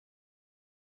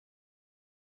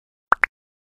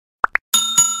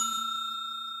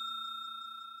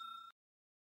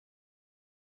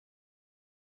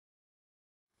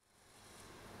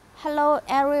Hello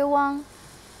everyone,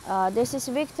 this is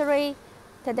Victory.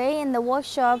 Today in the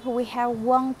workshop we have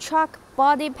one truck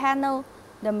body panel,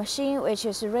 the machine which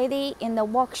is ready in the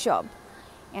workshop.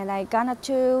 And I'm gonna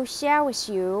to share with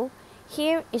you,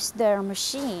 here is the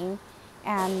machine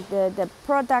and the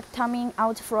product coming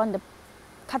out from the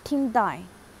cutting die.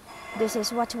 This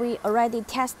is what we already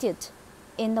tested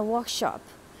in the workshop.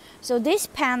 So this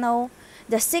panel,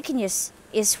 the thickness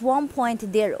is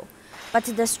 1.0. but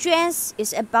the strength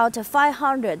is about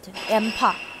 500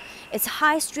 MPa. It's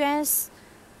high strength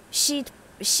sheet,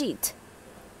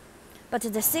 but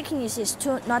the thickness is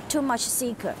not too much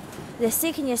thicker. The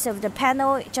thickness of the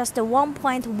panel just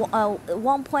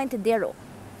 1.0,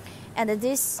 and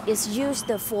this is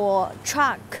used for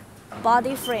truck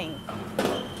body frame.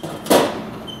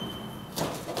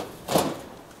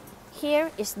 Here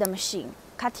is the machine,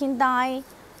 cutting die,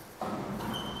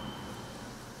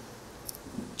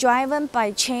 driven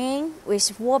by chain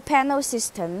with wall panel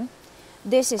system.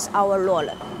 This is our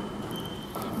roller.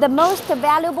 The most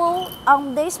valuable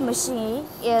on this machine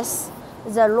is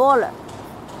the roller.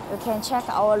 You can check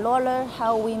our roller,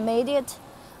 how we made it.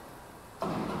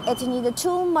 It needs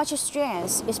too much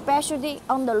strength, especially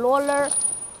on the roller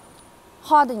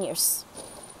hardness.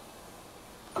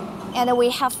 And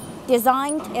we have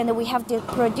designed and we have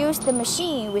produced the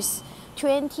machine with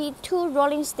 22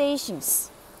 rolling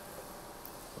stations.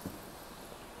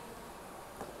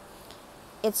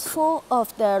 It's full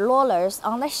of the rollers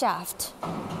on the shaft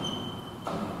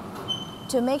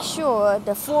to make sure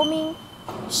the forming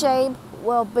shape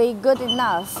will be good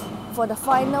enough for the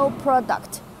final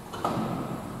product.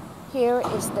 Here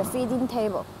is the feeding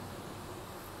table.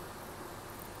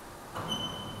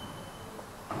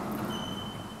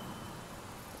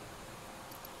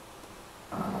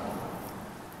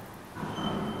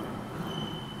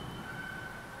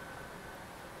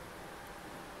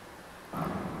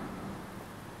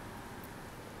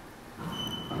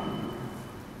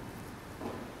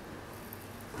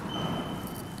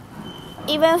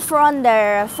 Even from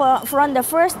the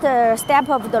first step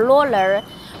of the roller,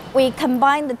 we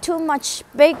combined too much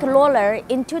big roller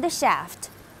into the shaft.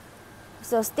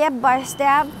 So step by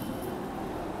step,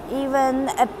 even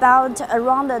about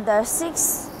around the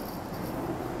 6th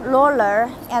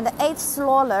roller and the 8th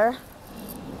roller,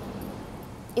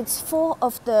 it's full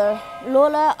of the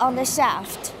roller on the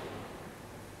shaft.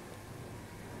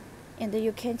 And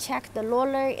you can check the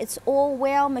roller, it's all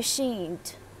well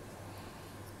machined.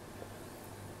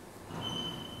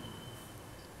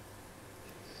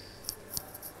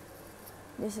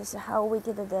 This is how we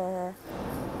did the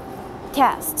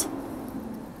test.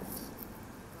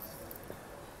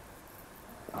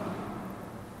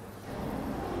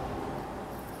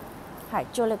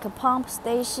 Hydraulic pump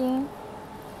station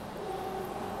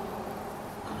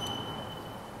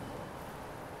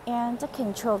and the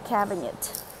control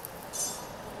cabinet.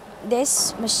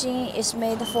 This machine is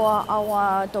made for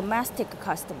our domestic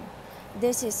customer.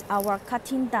 This is our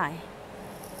cutting die,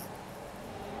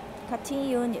 cutting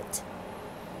unit.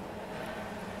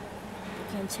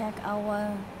 You can check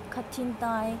our cutting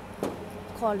die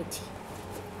quality.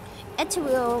 It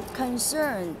will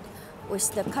concern with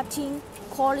the cutting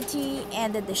quality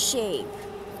and the shape.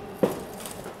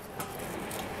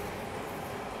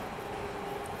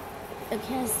 You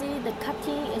can see the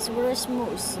cutting is very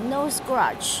smooth, no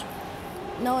scratch,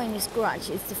 no any scratch,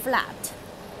 it's flat.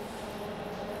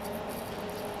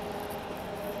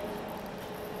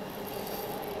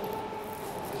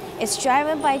 It's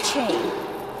driven by chain.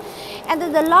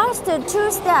 And the last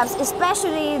 2 steps,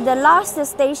 especially the last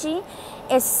station,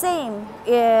 is same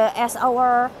as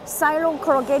our silo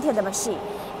corrugated machine.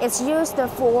 It's used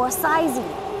for sizing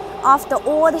of the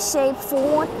old shape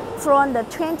form from the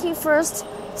 21st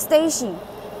station.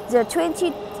 The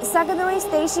 22nd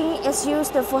station is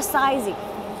used for sizing.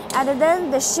 And then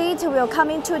the sheet will come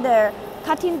into the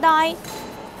cutting die.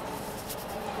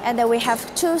 And then we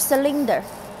have 2 cylinders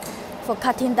for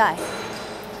cutting die.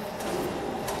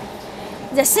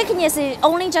 The thickness is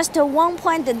only just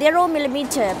 1.0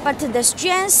 millimeter, but the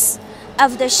strength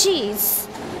of the sheets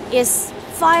is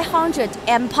 500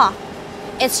 MPa.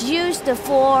 It's used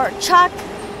for truck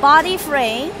body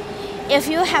frame. If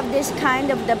you have this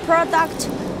kind of the product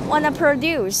wanna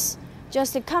produce,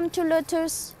 just come to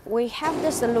LOTOS. We have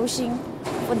the solution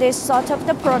for this sort of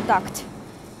the product.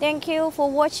 Thank you for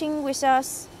watching with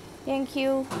us. Thank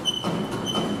you.